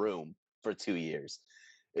room for 2 years.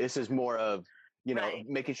 This is more of, Right.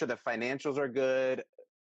 making sure the financials are good,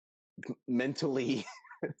 mentally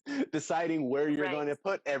deciding where you're Right. going to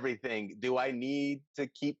put everything. Do I need to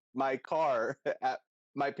keep my car at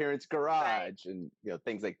my parents' Right. garage, and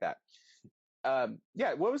things like that?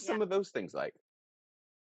 Yeah, what was Yeah. some of those things like?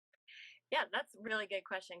 Yeah, that's a really good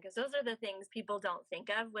question because those are the things people don't think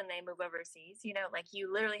of when they move overseas. Like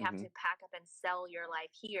you literally have Hmm. to pack up and sell your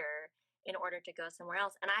life here in order to go somewhere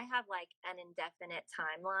else. And I have like an indefinite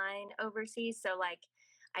timeline overseas. So, like,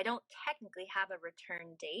 I don't technically have a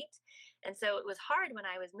return date. And so it was hard when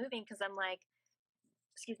I was moving because I'm like,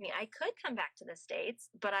 excuse me, I could come back to the States,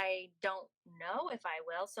 but I don't know if I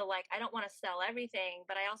will. So, like, I don't want to sell everything,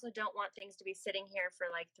 but I also don't want things to be sitting here for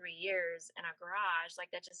like 3 years in a garage.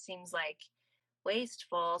 Like, that just seems like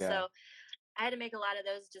wasteful. Yeah. So, I had to make a lot of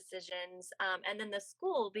those decisions. And then the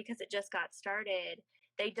school, because it just got started,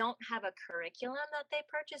 they don't have a curriculum that they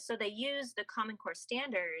purchase. So they use the Common Core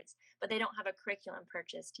standards, but they don't have a curriculum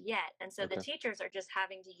purchased yet. And so the Okay. teachers are just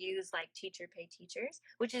having to use like teacher pay teachers,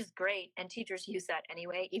 which is great. And teachers use that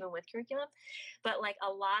anyway, even with curriculum. But like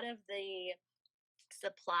a lot of the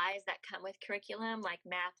supplies that come with curriculum, like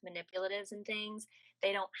math manipulatives and things,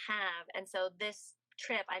 they don't have. And so this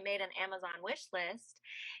trip, I made an Amazon wish list,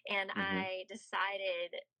 and Hmm. I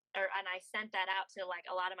decided, and I sent that out to like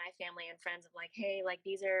a lot of my family and friends of like, hey, like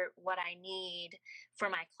these are what I need for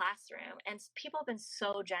my classroom. And people have been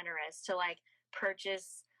so generous to like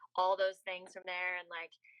purchase all those things from there and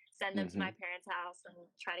like send them to Hmm. my parents' house and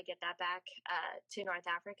try to get that back to North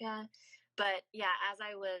Africa. But yeah, as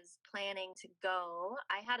I was planning to go,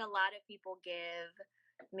 I had a lot of people give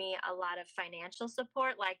me a lot of financial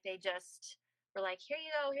support. Like they just were like, here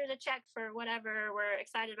you go, here's a check for whatever, we're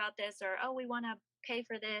excited about this, or oh, we want to pay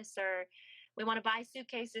for this, or we want to buy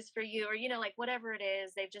suitcases for you, or, like whatever it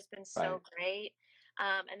is. They've just been Right. so great.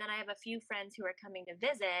 And then I have a few friends who are coming to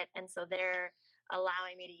visit. And so they're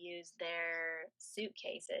allowing me to use their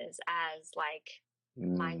suitcases as like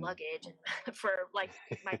my Mm. luggage and for like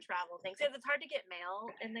my travel things. 'Cause it's hard to get mail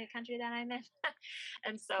in the country that I'm in.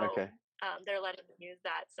 And so Okay. they're letting me use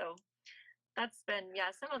that. So that's been,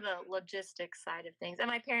 yeah, some of the logistics side of things. And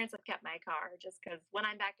my parents have kept my car just because when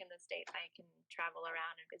I'm back in the States, I can travel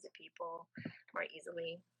around and visit people more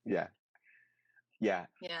easily. Yeah. Yeah.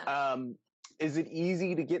 Yeah. Is it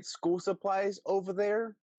easy to get school supplies over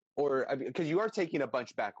there? Or because you are taking a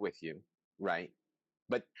bunch back with you, right?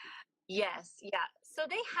 But Yes. Yeah. So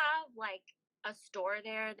they have like a store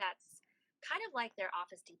there that's kind of like their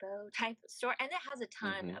Office Depot type store. And it has a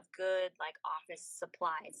ton Mhm. of good like office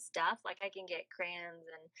supply stuff. Like I can get crayons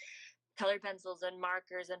and colored pencils and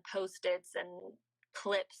markers and post-its and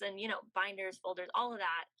clips and binders, folders, all of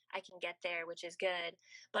that I can get there, which is good.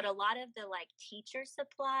 But a lot of the like teacher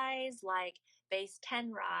supplies, like base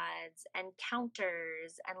 10 rods and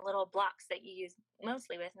counters and little blocks that you use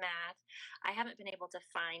mostly with math, I haven't been able to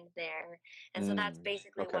find there. And so that's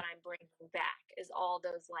basically Okay. what I'm bringing back, is all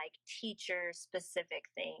those like teacher specific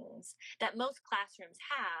things that most classrooms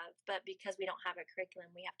have, but because we don't have a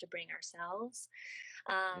curriculum, we have to bring ourselves.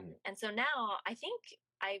 Mm. And so now I think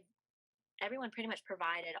everyone pretty much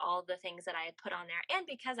provided all the things that I had put on there. And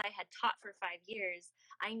because I had taught for 5 years,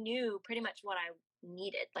 I knew pretty much what I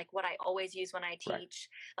needed, like what I always use when I Right. teach.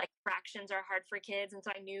 Like fractions are hard for kids. And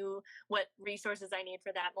so I knew what resources I need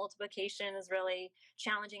for that. Multiplication is really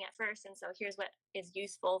challenging at first. And so here's what is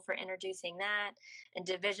useful for introducing that. And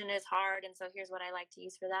division is hard. And so here's what I like to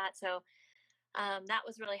use for that. So that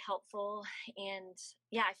was really helpful. And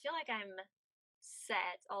yeah, I feel like I'm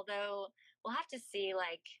set, although we'll have to see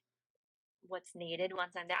like what's needed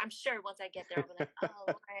once I'm there. I'm sure once I get there, I'll be like, oh,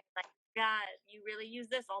 Lauren, like, God, you really use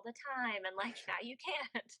this all the time. And like, now you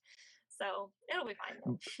can't. So it'll be fine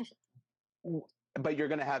though. W- But you're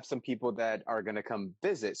going to have some people that are going to come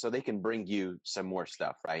visit so they can bring you some more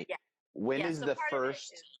stuff, right? Yeah. When Yeah. is So the part of it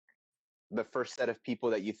is, first set of people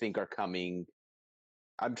that you think are coming?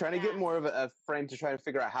 I'm trying to get yes. more of a frame to try to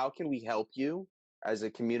figure out how can we help you as a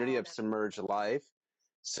community Oh, of Submerged Life.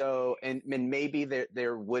 So, and maybe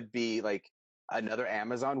there would be like another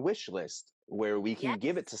Amazon wish list where we can yes.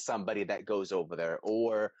 give it to somebody that goes over there,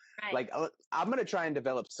 or Right. like I'm going to try and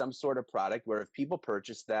develop some sort of product where if people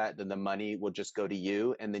purchase that, then the money will just go to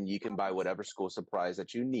you, and then you can buy whatever school supplies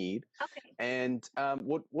that you need. Okay. And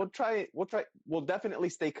we'll definitely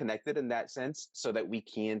stay connected in that sense so that we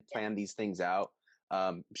can Yeah. plan these things out,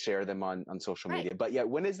 share them on social Right. media. But yeah,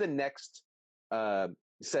 when is the next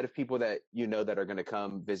set of people that that are going to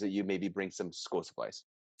come visit you, maybe bring some school supplies?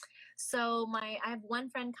 So I have one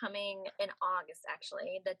friend coming in August,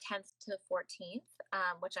 actually, the 10th to 14th,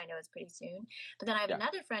 which I know is pretty soon. But then I have Yeah,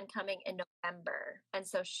 another friend coming in November, and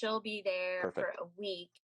so she'll be there for perfect. a week.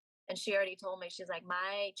 And she already told me, she's like,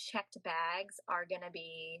 my checked bags are gonna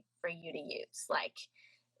be for you to use, like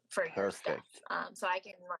for your stuff. Perfect. So I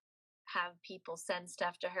can like, have people send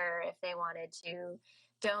stuff to her if they wanted to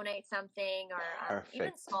donate something, or even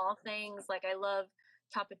Perfect. small things. Like I love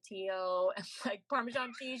tapatio and like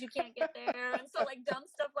Parmesan cheese you can't get there, and so like dumb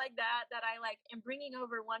stuff like that I like am bringing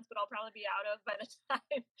over once, but I'll probably be out of by the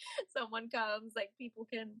time someone comes. Like people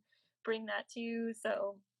can bring that too.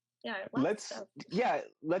 So yeah, lots of Let's stuff.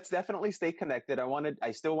 let's definitely stay connected.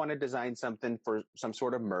 I still want to design something for some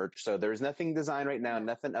sort of merch. So there's nothing designed right now, Yeah.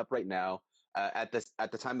 nothing up right now. At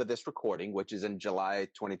the time of this recording, which is in July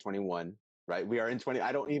 2021, right? We are in 20.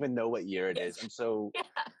 I don't even know what year it is. Yes. I'm so. Yeah.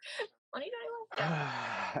 2021.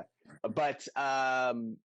 Yeah. But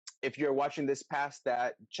if you're watching this past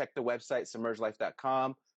that, check the website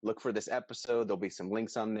submergedlife.com. Look for this episode. There'll be some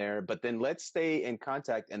links on there. But then let's stay in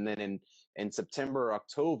contact, and then in September or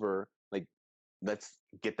October, like let's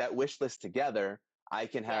get that wish list together. I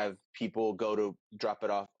can Yes. have people go to drop it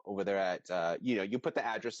off over there at you put the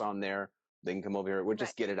address on there. They can come over here. We'll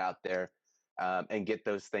just Right. get it out there. And get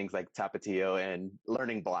those things like Tapatio and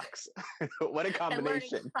learning blocks. What a And learning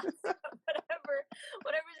combination.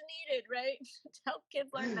 whatever's needed, right? To help kids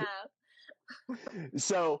learn math.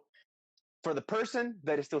 So, for the person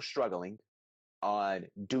that is still struggling on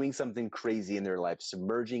doing something crazy in their life,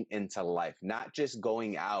 submerging into life, not just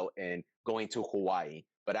going out and going to Hawaii,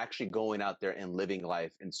 but actually going out there and living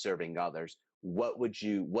life and serving others, what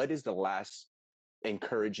is the last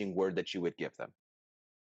encouraging word that you would give them?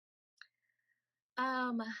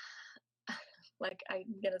 Um, like I'm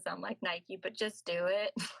gonna sound like Nike, but just do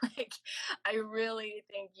it. Like I really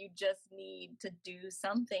think you just need to do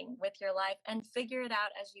something with your life and figure it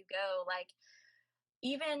out as you go. Like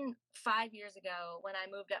even 5 years ago when I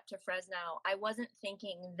moved up to Fresno, I wasn't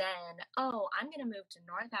thinking then, oh, I'm going to move to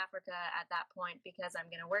North Africa at that point because I'm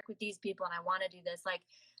going to work with these people and I want to do this. Like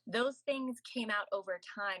those things came out over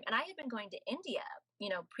time. And I had been going to India,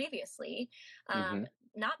 previously, Mm-hmm.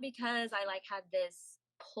 not because I like had this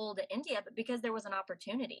pull to India, but because there was an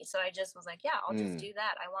opportunity. So I just was like, yeah, I'll just Mm. do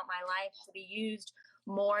that. I want my life to be used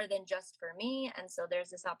more than just for me. And so there's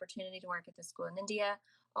this opportunity to work at the school in India.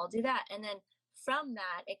 I'll do that. And then from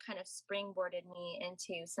that, it kind of springboarded me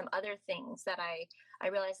into some other things that I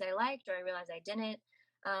realized I liked or I realized I didn't.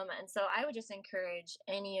 And so I would just encourage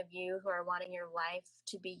any of you who are wanting your life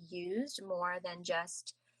to be used more than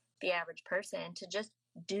just the average person to just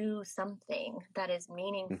do something that is Mm-hmm.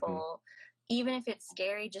 meaningful. Even if it's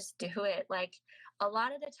scary, just do it. Like a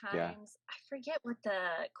lot of the Yeah. times, I forget what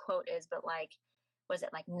the quote is, but like, was it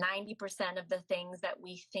like 90% of the things that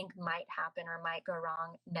we think might happen or might go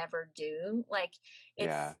wrong never do? Like it's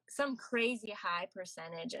Yeah. some crazy high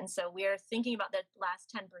percentage. And so we're thinking about the last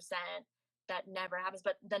 10% that never happens,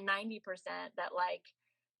 but the 90% that like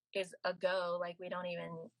is a go, like we don't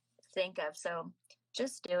even think of. So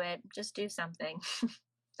just do it, just do something.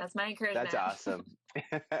 That's my That's encouragement. awesome.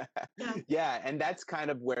 Yeah. Yeah, and that's kind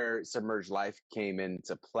of where Submerged Life came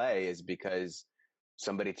into play, is because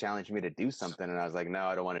somebody challenged me to do something and I was like, no,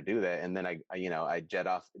 I don't want to do that. And then I jet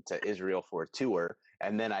off to Israel for a tour,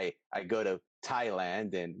 and then I go to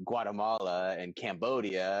Thailand and Guatemala and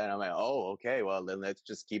Cambodia, and I'm like, oh, okay, well then let's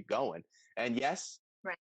just keep going. And yes,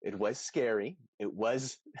 Right. it was scary. It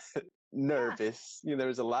was Yeah. nervous. There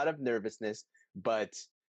was a lot of nervousness, but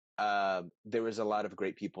there was a lot of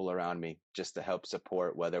great people around me just to help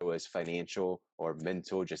support, whether it was financial or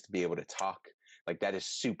mental, just to be able to talk. Like that is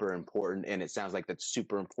super important, and it sounds like that's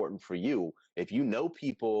super important for you. If you know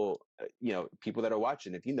people, people that are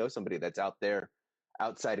watching, if you know somebody that's out there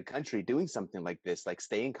outside the country doing something like this, like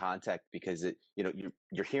stay in contact, because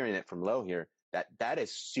you're hearing it from Lo here. That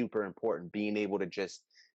is super important. Being able to just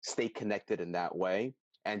stay connected in that way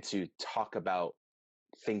and to talk about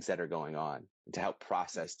things that are going on to help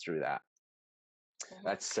process through that. Mm-hmm.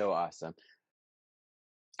 That's so awesome.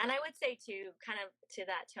 And I would say too, kind of to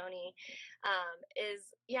that, Tony, is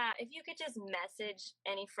yeah, if you could just message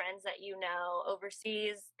any friends that you know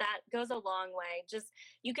overseas, that goes a long way. Just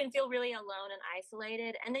you can feel really alone and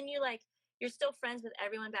isolated, and then you're still friends with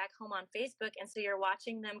everyone back home on Facebook, and so you're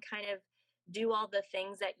watching them kind of do all the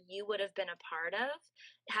things that you would have been a part of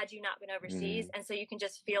had you not been overseas, Mm, and so you can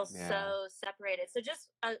just feel yeah. so separated. So just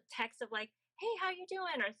a text of like, hey, how you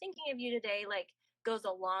doing, or thinking of you today, like goes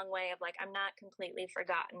a long way of like I'm not completely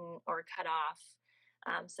forgotten or cut off.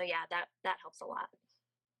 So yeah, that helps a lot.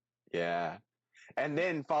 Yeah. And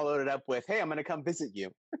then followed it up with, hey, I'm going to come visit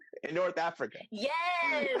you in North Africa. Yes,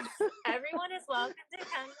 everyone is welcome to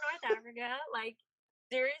come to North Africa. Like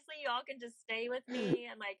seriously, y'all can just stay with me,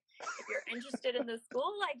 and like if you're interested in the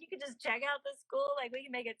school, like you can just check out the school. Like we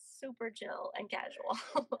can make it super chill and casual.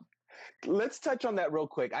 Let's touch on that real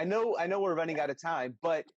quick. I know we're running out of time,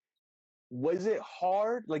 but was it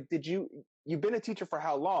hard? Like, you've been a teacher for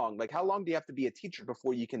how long? Like, how long do you have to be a teacher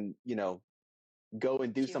before you can, go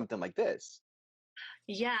and do Sure. something like this?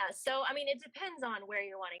 Yeah, so I mean, it depends on where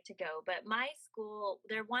you're wanting to go, but my school,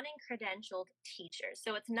 they're wanting credentialed teachers.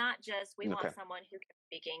 So it's not just we want Okay. someone who can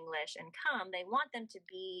speak English and come, they want them to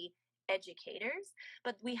be educators.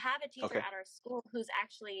 But we have a teacher Okay. at our school who's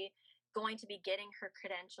actually going to be getting her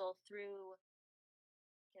credential through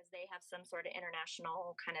because they have some sort of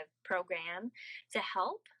international kind of program to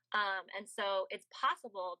help. And so it's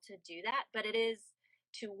possible to do that, but it is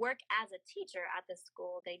to work as a teacher at the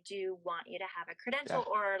school. They do want you to have a credential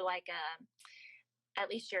Yeah. or like at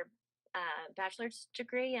least your bachelor's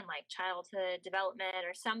degree in like childhood development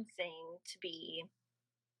or something to be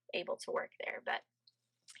able to work there. But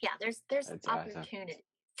yeah, there's That's awesome. opportunity.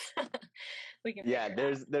 We can Yeah, figure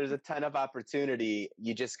it out. there's a ton of opportunity.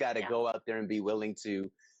 You just got to Yeah. go out there and be willing to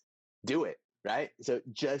do it, right? So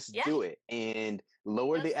just Yeah. do it and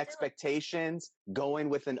lower the Just do it. expectations, go in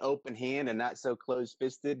with an open hand and not so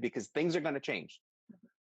closed-fisted, because things are going to change.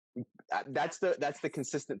 Yeah. That's the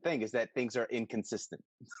consistent thing, is that things are inconsistent.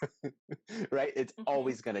 Right? It's Mm-hmm.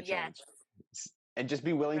 always going to Yes. change. And just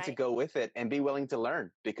be willing to Right. go with it and be willing to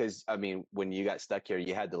learn, because I mean, when you got stuck here,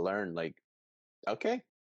 you had to learn, like, okay,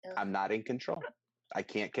 I'm not in control. I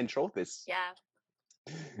can't control this. Yeah.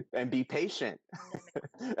 And be patient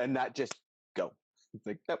and not just go. It's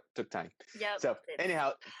like, nope, took time. Yep. So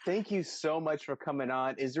anyhow, thank you so much for coming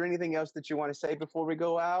on. Is there anything else that you want to say before we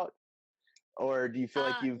go out? or do you feel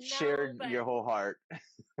like you've No, shared but your whole heart?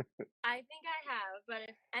 I think I have. But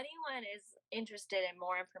if anyone is interested in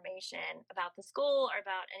more information about the school or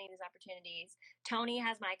about any of these opportunities, Tony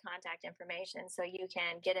has my contact information, so you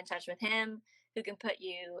can get in touch with him, who can put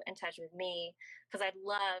you in touch with me, because I'd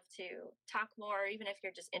love to talk more, even if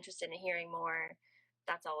you're just interested in hearing more.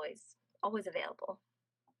 That's always available.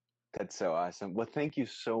 That's so awesome. Well, thank you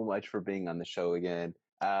so much for being on the show again.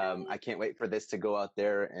 I can't wait for this to go out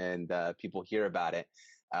there and people hear about it.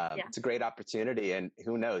 Yeah, It's a great opportunity, and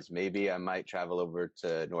who knows, maybe I might travel over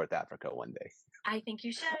to North Africa one day. I think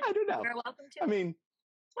you should. I don't know. You're welcome I to. mean,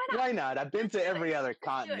 Why not? why not? I've been Let's to do it. every other Let's do it,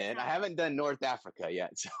 continent. I Tony. haven't done North Africa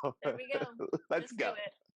yet, so There we go. let's Let's go.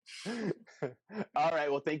 do it. All right.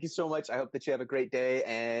 Well, thank you so much. I hope that you have a great day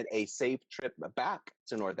and a safe trip back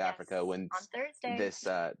to North Yes, Africa when on Thursday. this.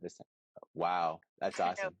 Wow, that's I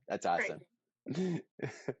know. awesome. That's Great. awesome.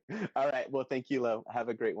 All right. Well, thank you, Lo. Have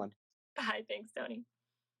a great one. Bye. Thanks, Tony.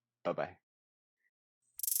 Bye bye.